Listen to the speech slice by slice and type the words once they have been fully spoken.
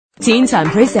Teen Time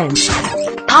presents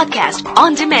Podcast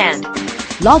on Demand.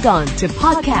 Log on to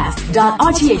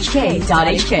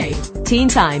podcast.rthk.hk. Teen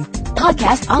Time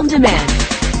Podcast on Demand.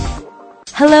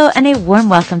 Hello and a warm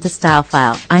welcome to Style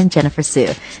File. I'm Jennifer Sue.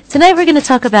 Tonight we're going to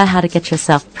talk about how to get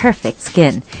yourself perfect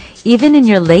skin. Even in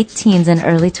your late teens and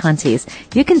early 20s,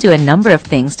 you can do a number of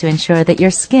things to ensure that your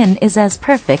skin is as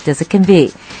perfect as it can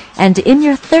be. And in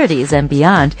your 30s and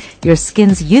beyond, your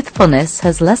skin's youthfulness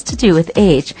has less to do with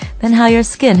age than how your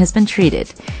skin has been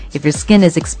treated. If your skin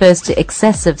is exposed to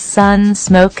excessive sun,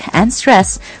 smoke, and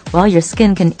stress, well, your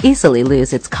skin can easily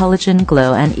lose its collagen,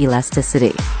 glow, and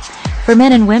elasticity. For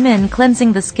men and women,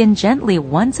 cleansing the skin gently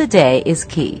once a day is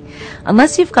key.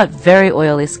 Unless you've got very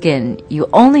oily skin, you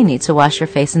only need to wash your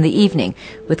face in the evening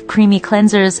with creamy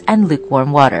cleansers and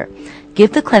lukewarm water.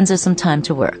 Give the cleanser some time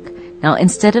to work. Now,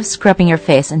 instead of scrubbing your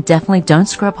face, and definitely don't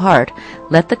scrub hard,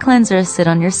 let the cleanser sit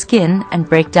on your skin and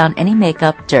break down any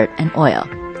makeup, dirt, and oil.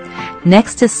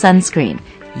 Next is sunscreen.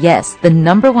 Yes, the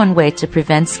number one way to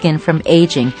prevent skin from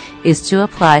aging is to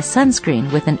apply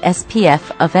sunscreen with an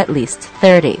SPF of at least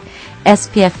 30.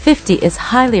 SPF 50 is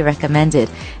highly recommended,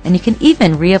 and you can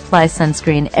even reapply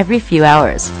sunscreen every few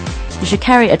hours. You should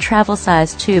carry a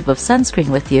travel-sized tube of sunscreen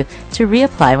with you to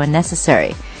reapply when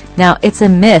necessary. Now, it's a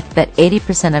myth that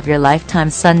 80% of your lifetime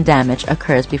sun damage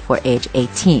occurs before age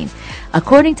 18.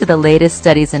 According to the latest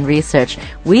studies and research,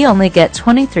 we only get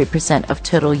 23% of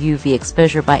total UV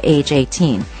exposure by age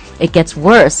 18. It gets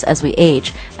worse as we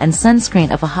age, and sunscreen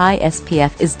of a high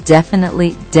SPF is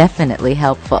definitely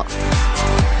helpful.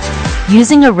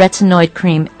 Using a retinoid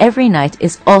cream every night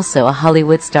is also a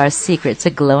Hollywood star's secret to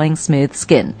glowing, smooth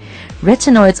skin.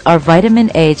 Retinoids are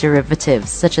vitamin A derivatives,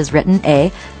 such as retin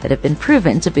A, that have been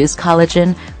proven to boost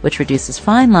collagen, which reduces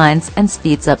fine lines and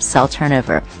speeds up cell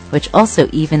turnover, which also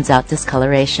evens out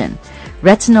discoloration.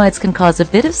 Retinoids can cause a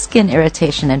bit of skin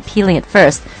irritation and peeling at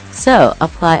first, so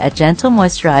apply a gentle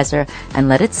moisturizer and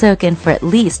let it soak in for at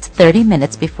least 30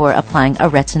 minutes before applying a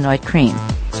retinoid cream.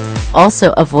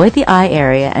 Also, avoid the eye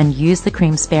area and use the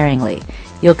cream sparingly.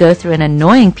 You'll go through an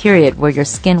annoying period where your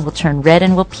skin will turn red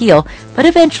and will peel, but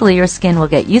eventually your skin will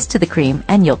get used to the cream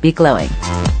and you'll be glowing.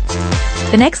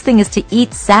 The next thing is to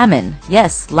eat salmon.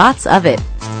 Yes, lots of it.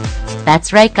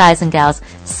 That's right, guys and gals.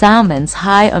 Salmon's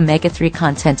high omega-3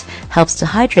 content helps to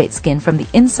hydrate skin from the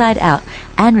inside out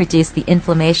and reduce the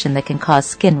inflammation that can cause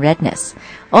skin redness.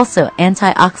 Also,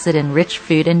 antioxidant-rich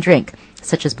food and drink,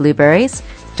 such as blueberries,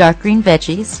 dark green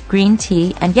veggies, green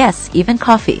tea, and yes, even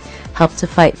coffee, help to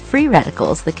fight free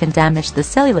radicals that can damage the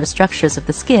cellular structures of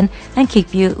the skin and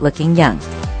keep you looking young.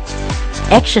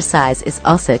 Exercise is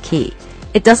also key.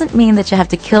 It doesn't mean that you have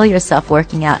to kill yourself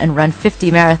working out and run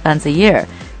 50 marathons a year.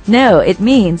 No, it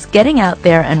means getting out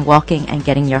there and walking and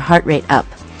getting your heart rate up.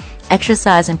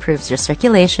 Exercise improves your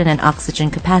circulation and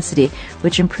oxygen capacity,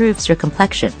 which improves your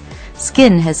complexion.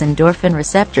 Skin has endorphin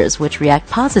receptors which react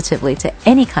positively to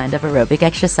any kind of aerobic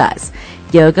exercise.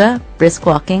 Yoga, brisk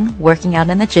walking, working out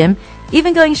in the gym,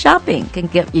 even going shopping can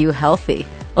get you healthy,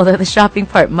 although the shopping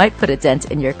part might put a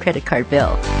dent in your credit card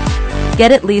bill.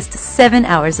 Get at least 7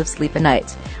 hours of sleep a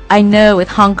night. I know with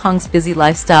Hong Kong's busy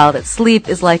lifestyle that sleep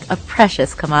is like a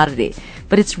precious commodity,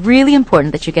 but it's really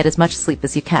important that you get as much sleep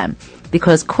as you can,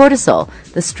 because cortisol,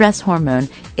 the stress hormone,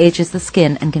 ages the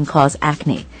skin and can cause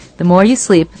acne. The more you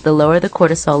sleep, the lower the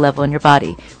cortisol level in your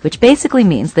body, which basically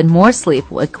means that more sleep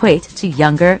will equate to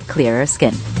younger, clearer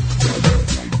skin.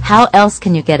 How else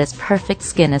can you get as perfect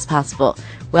skin as possible?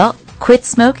 Well, quit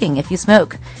smoking if you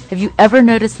smoke. Have you ever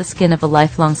noticed the skin of a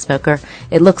lifelong smoker?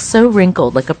 It looks so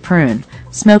wrinkled like a prune.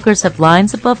 Smokers have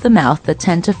lines above the mouth that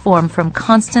tend to form from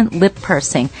constant lip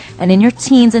pursing, and in your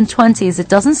teens and 20s it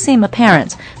doesn't seem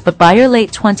apparent, but by your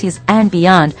late 20s and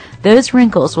beyond, those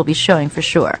wrinkles will be showing for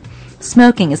sure.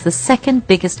 Smoking is the second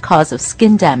biggest cause of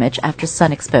skin damage after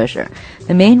sun exposure.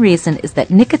 The main reason is that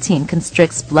nicotine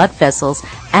constricts blood vessels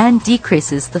and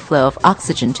decreases the flow of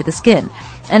oxygen to the skin.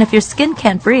 And if your skin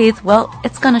can't breathe, well,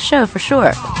 it's going to show for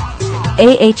sure.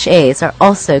 AHAs are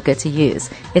also good to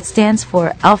use. It stands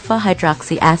for alpha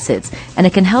hydroxy acids, and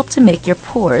it can help to make your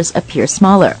pores appear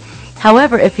smaller.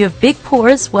 However, if you have big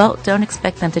pores, well, don't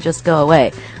expect them to just go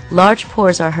away. Large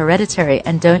pores are hereditary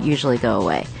and don't usually go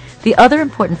away. The other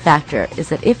important factor is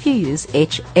that if you use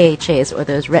AHAs or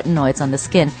those retinoids on the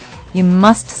skin, you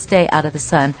must stay out of the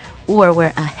sun or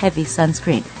wear a heavy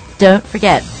sunscreen. Don't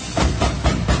forget.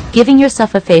 Giving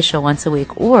yourself a facial once a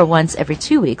week or once every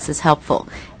 2 weeks is helpful.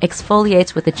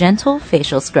 Exfoliate with a gentle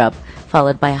facial scrub,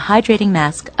 followed by a hydrating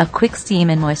mask, a quick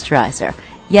steam, and moisturizer.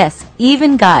 Yes,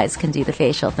 even guys can do the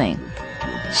facial thing.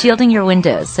 Shielding your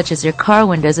windows, such as your car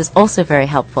windows, is also very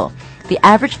helpful. The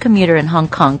average commuter in Hong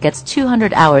Kong gets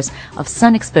 200 hours of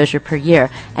sun exposure per year,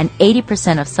 and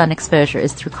 80% of sun exposure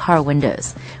is through car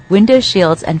windows. Window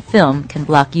shields and film can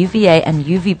block UVA and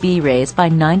UVB rays by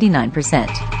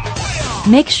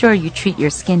 99%. Make sure you treat your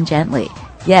skin gently.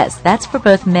 Yes, that's for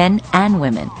both men and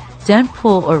women. Don't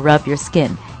pull or rub your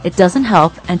skin. It doesn't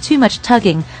help, and too much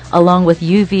tugging, along with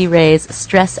UV rays,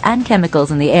 stress, and chemicals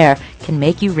in the air, can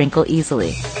make you wrinkle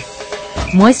easily.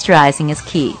 Moisturizing is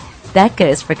key. That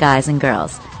goes for guys and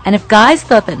girls. And if guys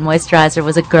thought that moisturizer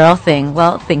was a girl thing,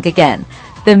 well, think again.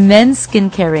 The men's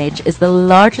skincare range is the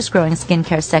largest growing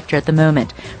skincare sector at the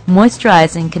moment.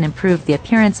 Moisturizing can improve the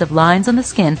appearance of lines on the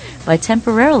skin by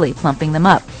temporarily plumping them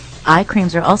up. Eye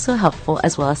creams are also helpful,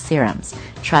 as well as serums.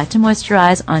 Try to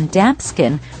moisturize on damp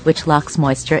skin, which locks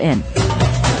moisture in.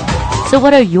 So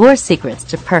what are your secrets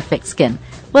to perfect skin?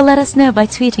 Well, let us know by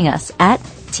tweeting us at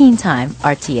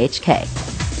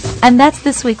TeenTimeRTHK. And that's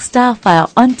this week's Style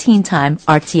File on Teen Time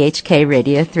RTHK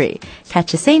Radio 3.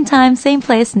 Catch you same time, same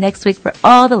place next week for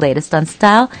all the latest on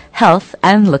style, health,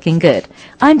 and looking good.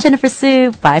 I'm Jennifer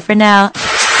Sue. Bye for now.